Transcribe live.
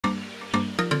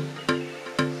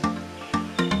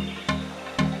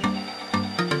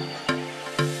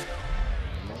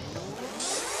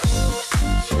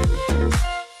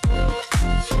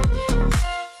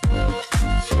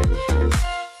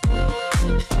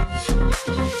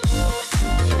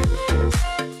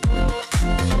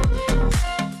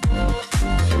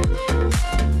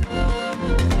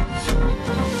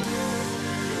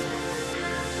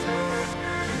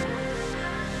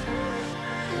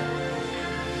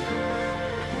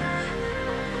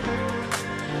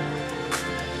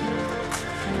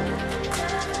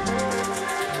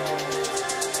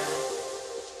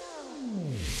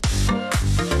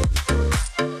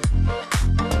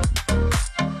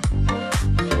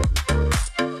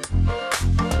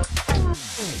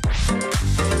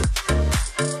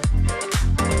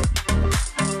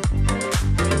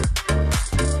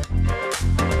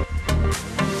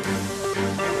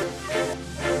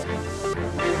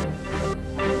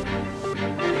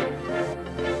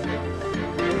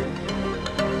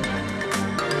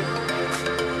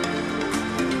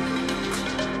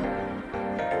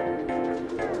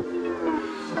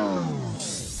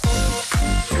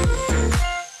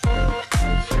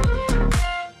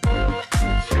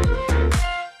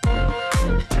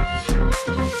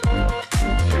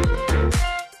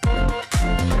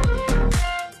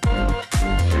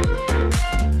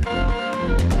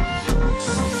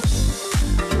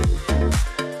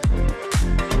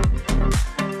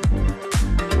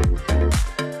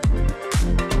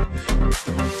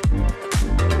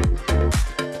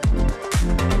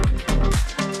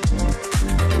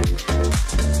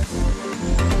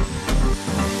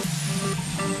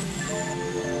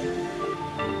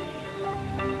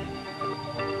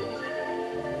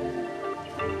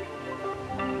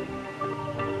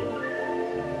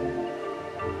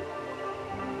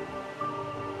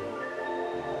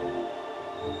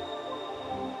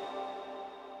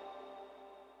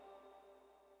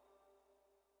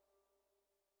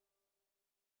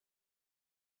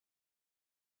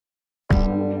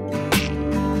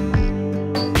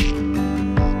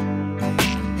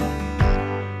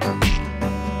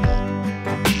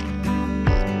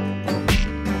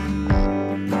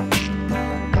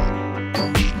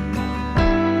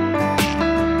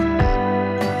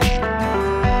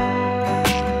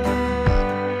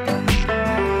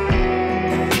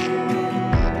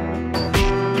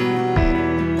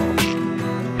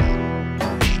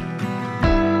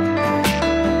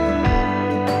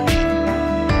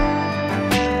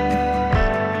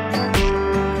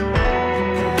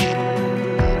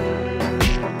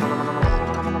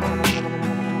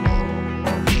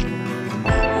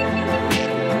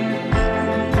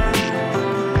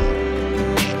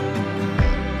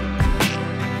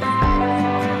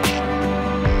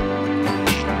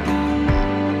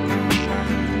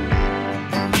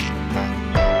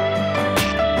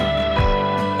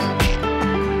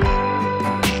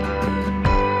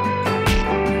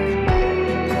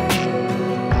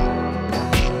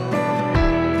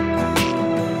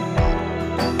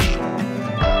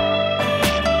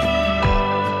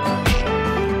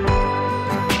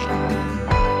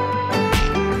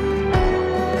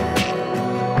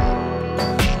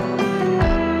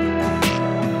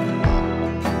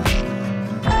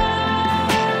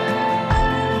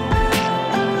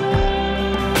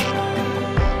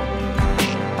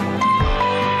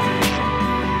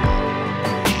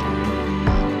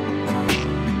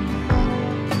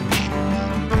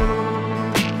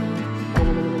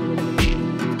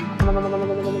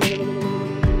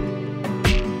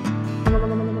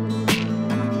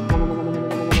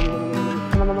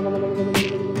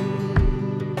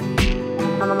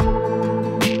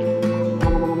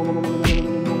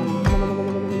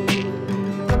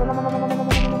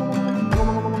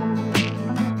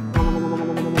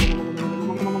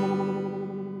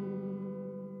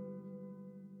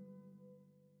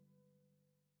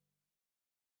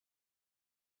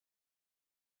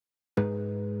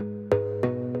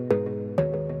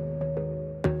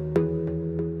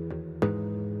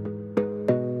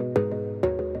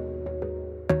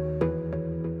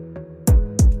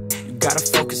Gotta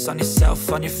focus on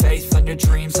yourself, on your faith, on your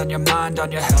dreams, on your mind,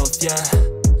 on your health, yeah.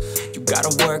 You gotta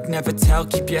work, never tell,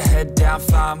 keep your head down,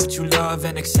 find what you love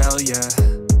and excel, yeah.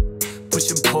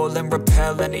 Push and pull and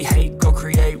repel any hate, go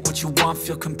create what you want,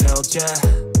 feel compelled, yeah.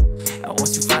 And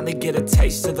once you finally get a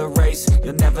taste of the race,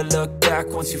 you'll never look back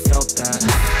once you felt that.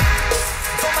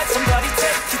 Don't let somebody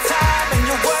take your time and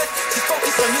your worth, just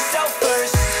focus on yourself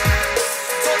first.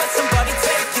 Don't let somebody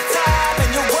take your time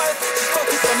and your worth, just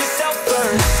focus on yourself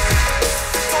first.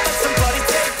 Don't let somebody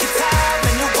take your time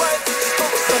and your worth, just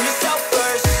focus on yourself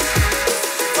first.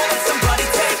 Don't let somebody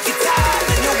take your time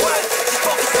and your worth, just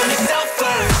focus on yourself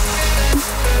first.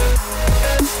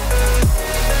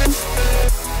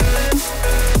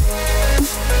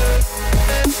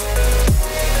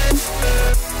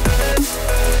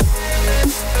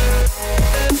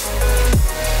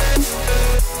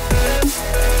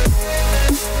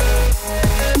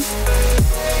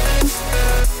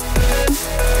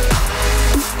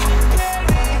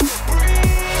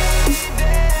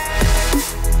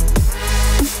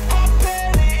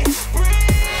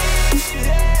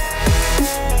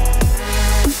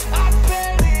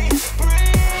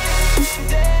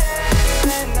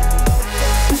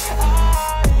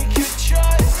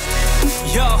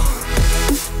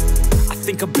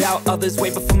 about others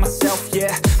way before myself,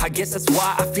 yeah. I guess that's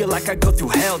why I feel like I go through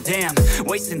hell, damn.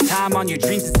 Wasting time on your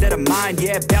dreams instead of mine,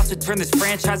 yeah. About to turn this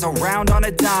franchise around on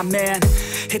a dime, man.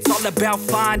 It's all about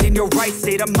finding your right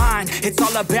state of mind. It's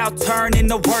all about turning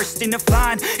the worst into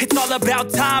fine. It's all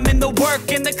about time and the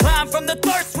work and the climb from the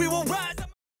thirst we